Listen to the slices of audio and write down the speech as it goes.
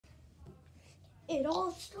It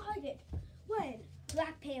all started when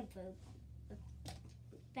Black Panther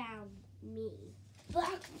found me.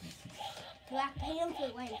 Black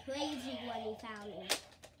Panther went crazy when he found me.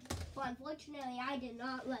 But unfortunately, I did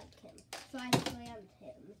not like him, so I slammed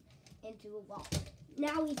him into a wall.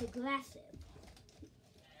 Now he's aggressive.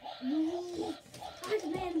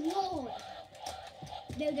 Iceman roar!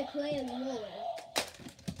 They're declaring war.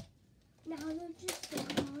 Now they're just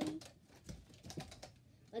declaring.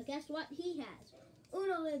 But guess what he has?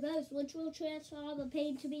 Uno reverse, which will transform the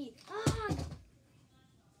pain to me. Ah!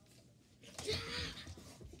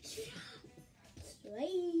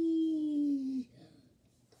 Slay!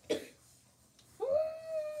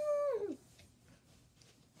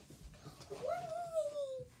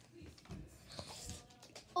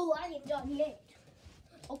 Oh, I ain't done yet.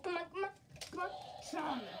 Oh, come on.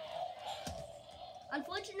 Try.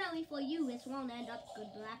 Unfortunately for you, this won't end up good,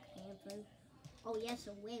 Black Panther. Oh, yes,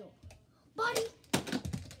 it will. Buddy!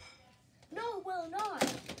 No, it will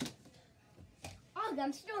not. Oh,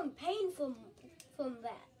 I'm still in pain from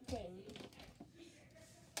that thing.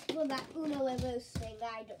 From that Uno reverse thing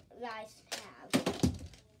I have.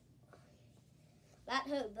 That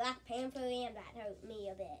hurt Black Panther and that hurt me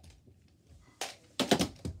a bit.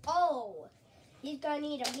 Oh, he's gonna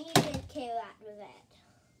need immediate care after that.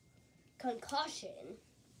 Concussion.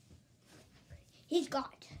 He's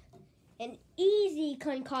got an easy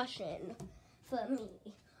concussion for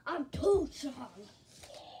me. I'm too strong.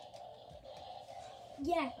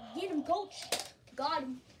 Yeah, get him, coach. Got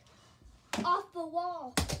him. Off the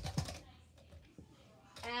wall.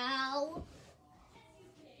 Ow.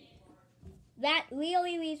 That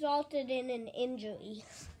really resulted in an injury.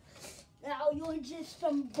 Now you're just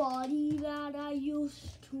somebody that I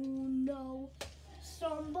used to know.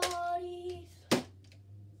 Somebody.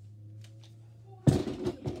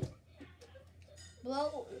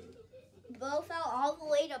 Blow fell all the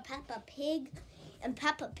way to Peppa Pig, and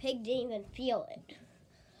Peppa Pig didn't even feel it.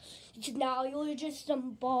 Now you're just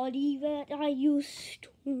somebody that I used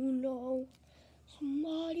to know.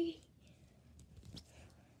 Somebody.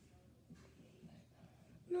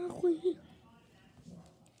 Nothing.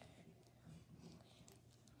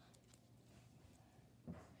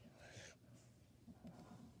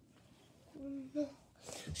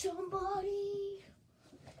 Somebody.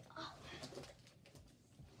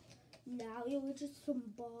 Now you're just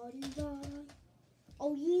somebody that.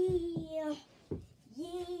 Oh yeah.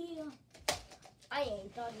 Yeah. I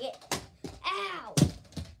ain't done yet. Ow.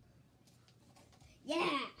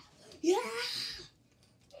 Yeah. Yeah.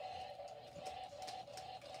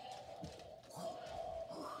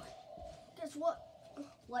 Guess what?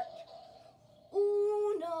 What?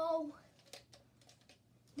 Oh no.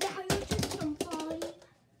 Now you're just somebody.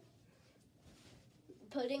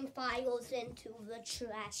 Putting files into the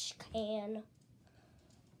trash can.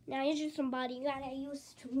 Now you're just somebody that I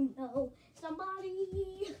used to know.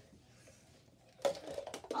 Somebody.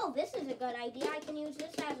 Oh, this is a good idea. I can use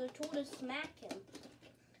this as a tool to smack him.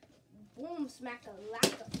 Boom, smack a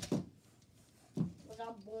lacka. What's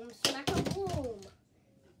up, boom, smack a boom.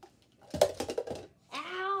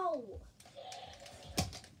 Ow!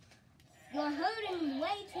 You're hurting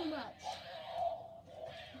way too much.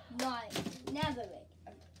 Not, never again.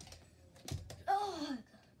 Ugh.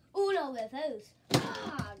 Uno reverse.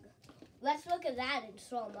 Ugh. Let's look at that in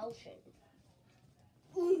slow motion.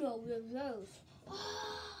 Uno reverse. Ugh.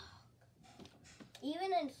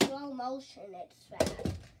 Even in slow motion, it's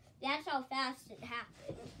fast. That's how fast it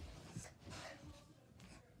happened.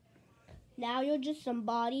 Now you're just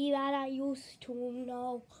somebody that I used to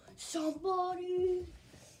know. Somebody.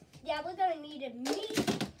 Yeah, we're gonna need a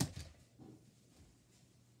meat.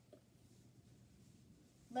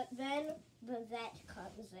 But then the vet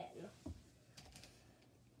comes in.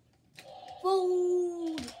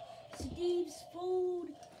 Food! Steve's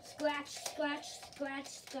food! Scratch, scratch, scratch,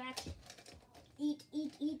 scratch. Eat,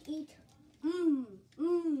 eat, eat, eat. Mmm,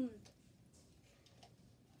 mmm.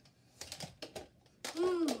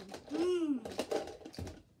 Mmm, mmm.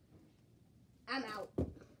 I'm out.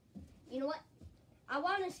 You know what? I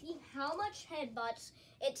want to see how much headbutts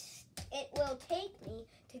it will take me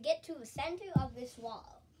to get to the center of this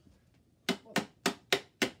wall.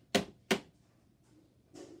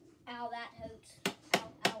 Ow, that hurts.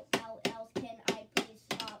 Ow, ow, ow, ow. Can I please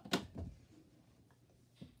stop?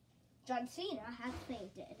 John Cena has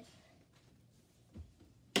fainted.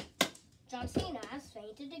 John Cena has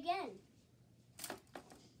fainted again.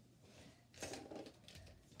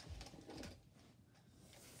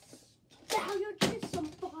 Now you're just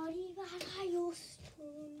somebody that I used to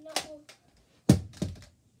know.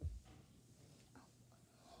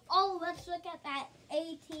 Oh, let's look at that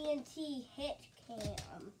AT&T hit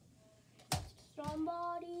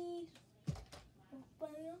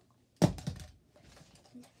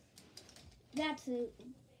that's a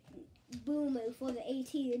boomer for the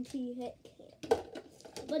AT&T hit cam.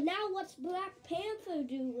 But now what's Black Panther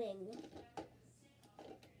doing?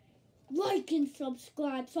 Like and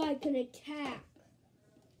subscribe so I can attack.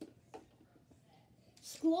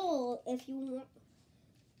 Scroll if you want.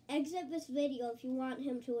 Exit this video if you want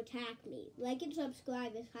him to attack me. Like and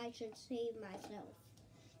subscribe if I should save myself.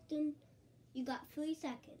 Dun. You got 3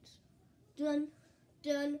 seconds. Dun,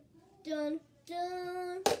 dun, dun,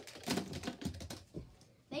 dun.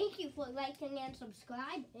 Thank you for liking and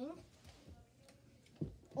subscribing.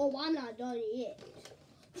 Oh, I'm not done yet.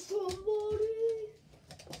 Somebody.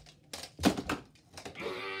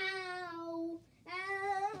 Ow.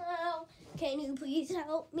 Ow. Can you please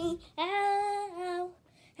help me? Ow.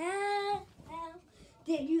 Ow. Ow.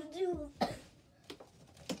 Did you do it?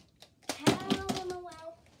 Ow.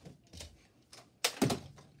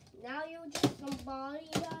 Now you're just somebody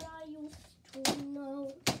that I used to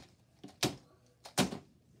know.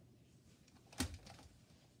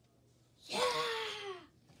 Yeah!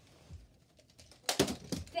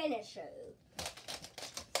 Finisher.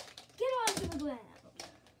 Get onto the ground.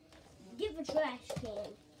 Get the trash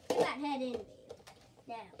can. Get that head in there.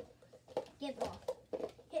 Now, get off.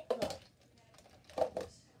 Hit the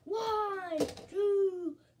 1,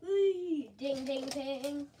 2, 3. Ding, ding,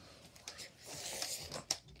 ding.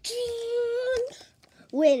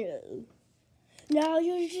 Winner. Now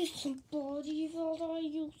you're just somebody that I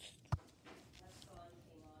used.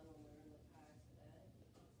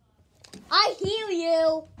 I hear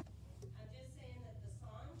you. I'm just saying that the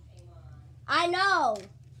song came on. I know.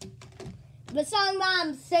 The song that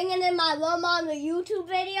I'm singing in my room on the YouTube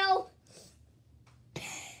video.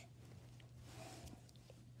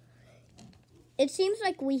 It seems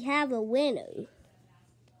like we have a winner.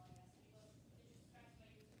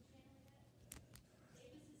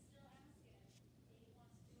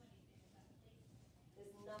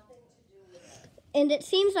 And it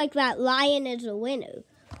seems like that lion is a winner.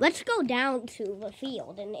 Let's go down to the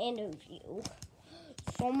field and interview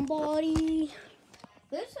somebody.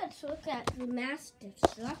 Let's look at the mass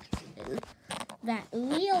destruction that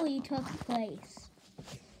really took place.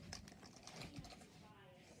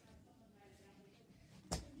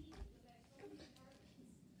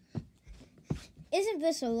 Isn't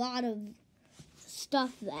this a lot of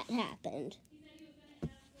stuff that happened?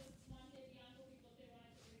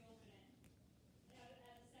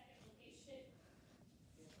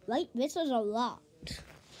 Right? This is a lot.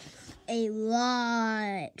 A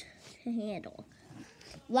lot to handle.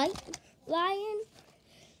 Right, Lion?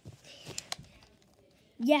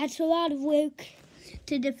 Yeah, it's a lot of work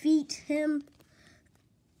to defeat him.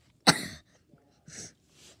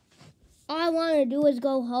 All I want to do is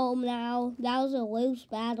go home now. That was the worst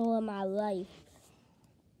battle of my life.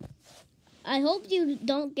 I hope you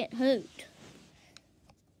don't get hurt.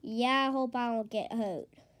 Yeah, I hope I don't get hurt.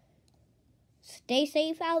 Stay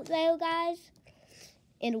safe out there, guys.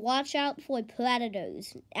 And watch out for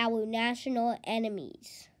predators, our national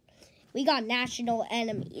enemies. We got national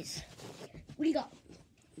enemies. We got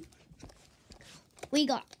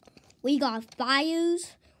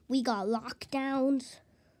fires. We got lockdowns.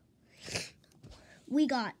 We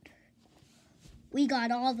got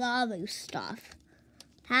all the other stuff.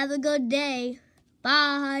 Have a good day.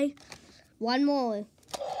 Bye. One more.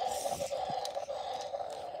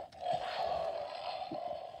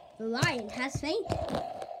 The lion has fainted.